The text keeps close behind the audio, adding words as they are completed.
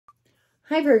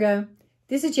Hi Virgo,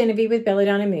 this is Genevieve with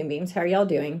Belladonna and Moonbeams. How are y'all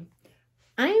doing?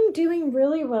 I am doing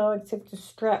really well, except the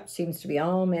strap seems to be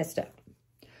all messed up.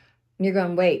 And you're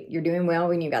going, wait, you're doing well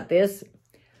when you got this?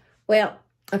 Well,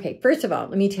 okay, first of all,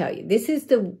 let me tell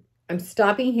you, I'm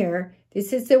stopping here.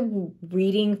 This is the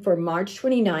reading for March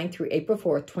 29th through April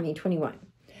 4th, 2021.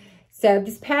 So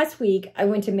this past week, I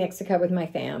went to Mexico with my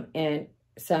fam and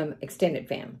some extended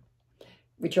fam,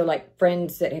 which are like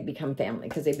friends that have become family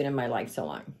because they've been in my life so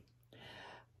long.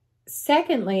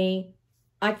 Secondly,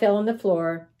 I fell on the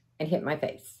floor and hit my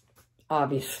face,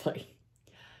 obviously.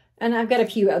 And I've got a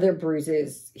few other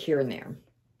bruises here and there,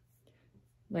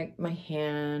 like my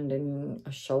hand and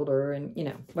a shoulder and, you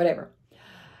know, whatever.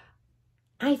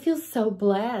 I feel so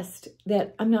blessed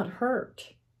that I'm not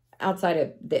hurt outside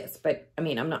of this, but I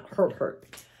mean, I'm not hurt.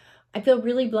 I feel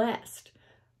really blessed.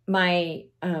 For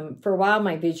a while,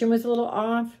 my vision was a little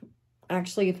off.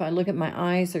 Actually, if I look at my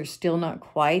eyes, they're still not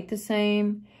quite the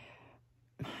same.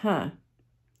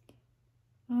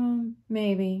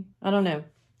 Maybe. I don't know.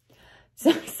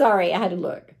 So, sorry, I had to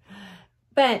look.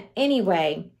 But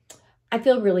anyway, I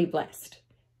feel really blessed.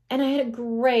 And I had a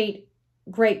great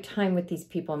time with these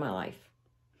people in my life.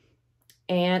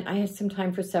 And I had some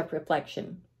time for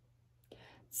self-reflection.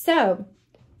 So,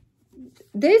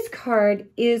 this card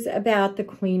is about the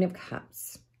Queen of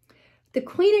Cups. The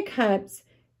Queen of Cups,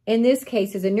 in this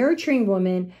case, is a nurturing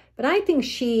woman, but I think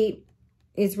she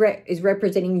is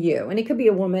representing you. And it could be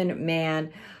a woman, a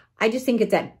man. I just think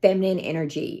it's that feminine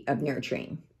energy of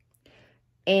nurturing.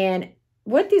 And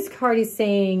what this card is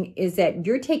saying is that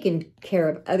you're taking care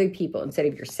of other people instead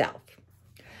of yourself.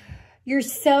 You're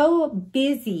so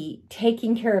busy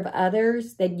taking care of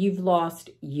others that you've lost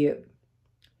you.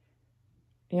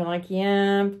 You're like,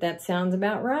 yeah, that sounds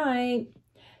about right.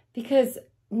 Because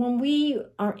when we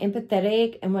are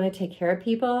empathetic and want to take care of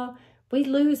people, we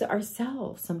lose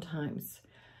ourselves sometimes.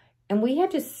 And we have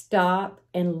to stop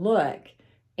and look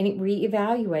and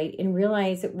reevaluate and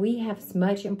realize that we have as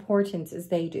much importance as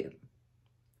they do.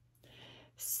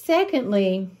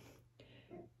 Secondly,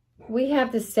 we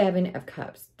have the Seven of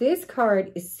Cups. This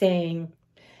card is saying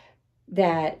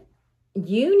that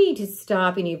you need to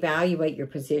stop and evaluate your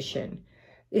position.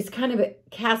 It's kind of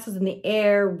castles in the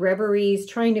air, reveries,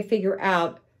 trying to figure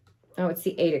out, oh, it's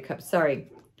the Eight of Cups, sorry.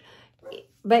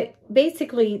 But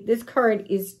basically, this card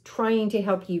is trying to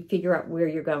help you figure out where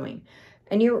you're going.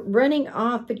 And you're running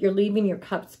off, but you're leaving your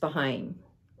cups behind.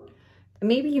 And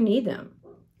maybe you need them.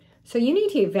 So you need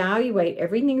to evaluate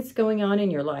everything that's going on in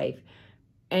your life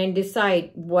and decide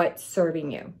what's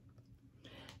serving you.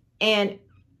 And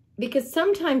because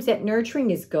sometimes that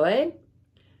nurturing is good,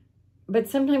 but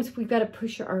sometimes we've got to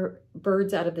push our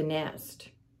birds out of the nest.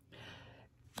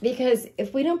 Because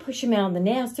if we don't push them out of the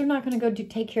nest, they're not going to go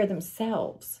take care of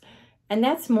themselves. And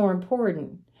that's more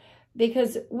important.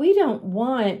 Because we don't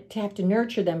want to have to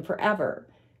nurture them forever.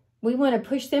 We want to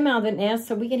push them out of the nest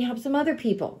so we can help some other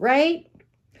people, right?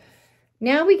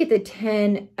 Now we get the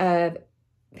Ten of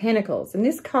Pentacles. And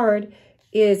this card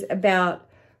is about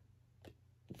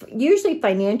usually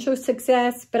financial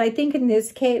success. But I think in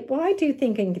this case, well, I do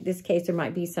think in this case there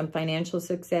might be some financial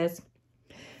success.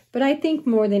 But I think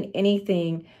more than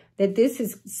anything that this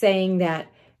is saying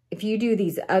that if you do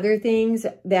these other things,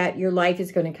 that your life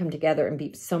is going to come together and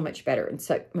be so much better and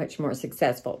so much more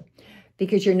successful.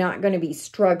 Because you're not going to be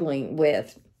struggling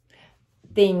with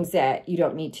things that you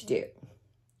don't need to do.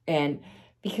 And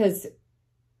because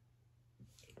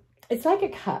it's like a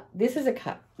cup. This is a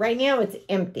cup. Right now it's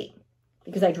empty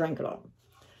because I drank it all.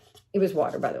 It was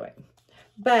water, by the way.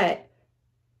 But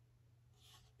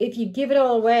if you give it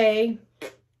all away,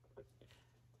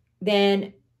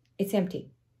 then it's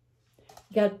empty.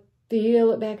 You got to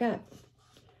fill it back up.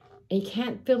 And you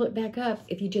can't fill it back up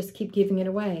if you just keep giving it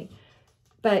away.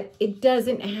 But it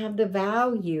doesn't have the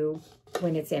value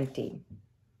when it's empty.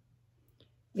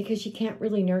 Because you can't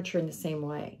really nurture in the same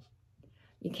way.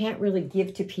 You can't really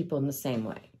give to people in the same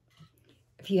way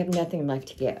if you have nothing left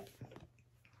to give.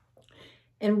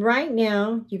 And right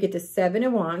now, you get the Seven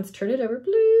of Wands. Turn it over.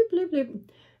 Bloop, bloop, bloop.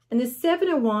 And the Seven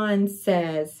of Wands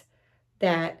says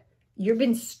that you've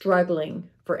been struggling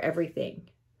for everything.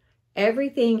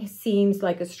 Everything seems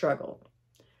like a struggle.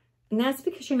 And that's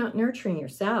because you're not nurturing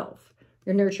yourself.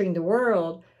 You're nurturing the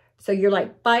world. So you're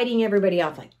like fighting everybody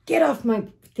off. Like, get off my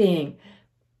thing.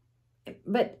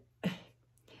 But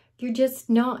you're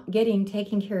just not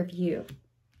taking care of you.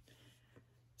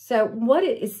 So what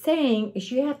it is saying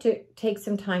is you have to take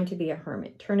some time to be a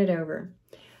hermit. Turn it over.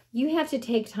 You have to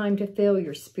take time to fill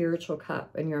your spiritual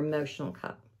cup and your emotional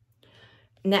cup.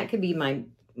 And that could be by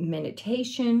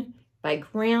meditation, by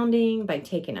grounding, by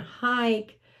taking a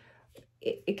hike.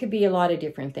 It could be a lot of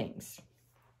different things.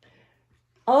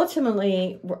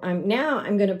 ultimately, I'm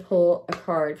going to pull a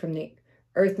card from the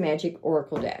Earth Magic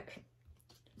Oracle deck.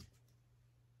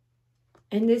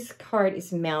 And this card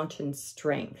is Mountain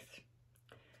Strength.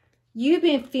 You've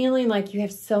been feeling like you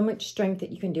have so much strength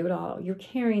that you can do it all. You're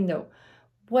carrying the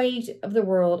weight of the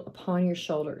world upon your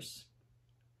shoulders.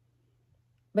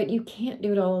 But you can't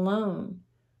do it all alone.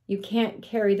 You can't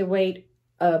carry the weight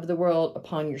of the world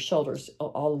upon your shoulders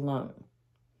all alone.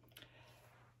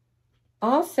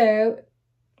 Also,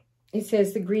 it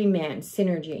says the Green Man,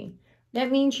 synergy.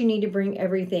 That means you need to bring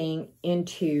everything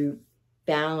into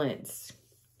balance.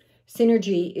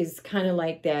 Synergy is kind of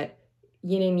like that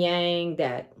yin and yang,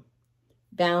 that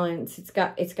balance. It's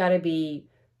got to be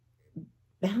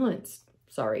balanced,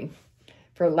 sorry,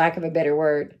 for lack of a better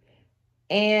word.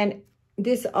 And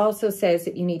this also says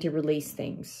that you need to release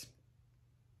things.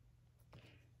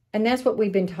 And that's what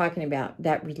we've been talking about,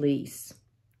 that release.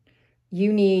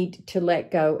 You need to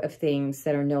let go of things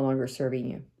that are no longer serving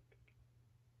you.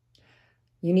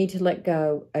 You need to let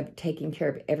go of taking care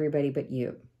of everybody but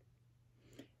you.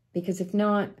 Because if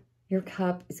not, your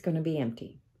cup is going to be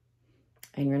empty.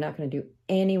 And you're not going to do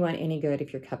anyone any good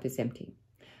if your cup is empty.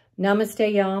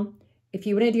 Namaste, y'all. If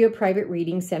you want to do a private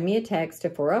reading, send me a text to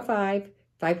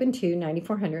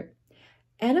 405-512-9400.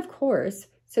 And of course,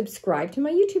 subscribe to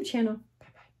my YouTube channel.